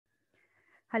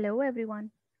Hello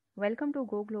everyone, welcome to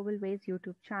GoGlobalWays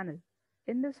YouTube channel.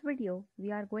 In this video,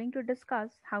 we are going to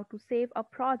discuss how to save a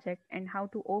project and how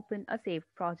to open a saved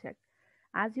project.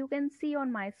 As you can see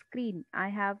on my screen, I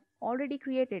have already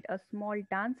created a small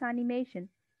dance animation.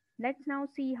 Let's now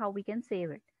see how we can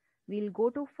save it. We'll go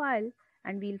to File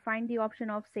and we'll find the option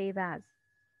of Save As.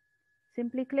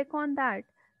 Simply click on that,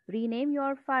 rename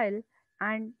your file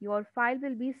and your file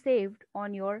will be saved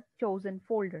on your chosen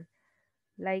folder.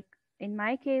 Like in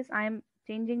my case, I am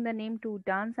changing the name to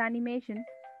dance animation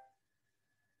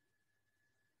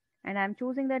and I'm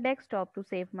choosing the desktop to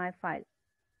save my file.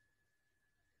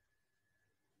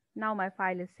 Now my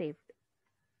file is saved.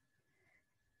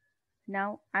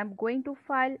 Now I'm going to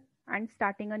File and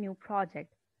starting a new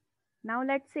project. Now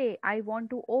let's say I want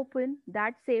to open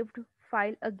that saved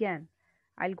file again.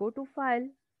 I'll go to File,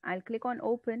 I'll click on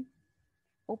Open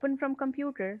from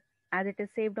computer. As it is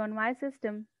saved on my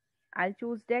system, I'll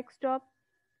choose desktop.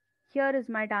 Here is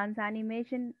my dance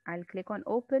animation. I'll click on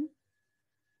Open.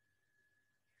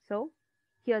 So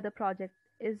here the project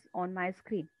is on my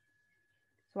screen.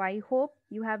 So I hope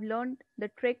you have learned the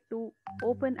trick to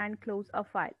open and close a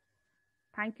file.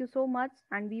 Thank you so much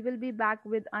and we will be back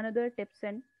with another tips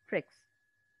and tricks.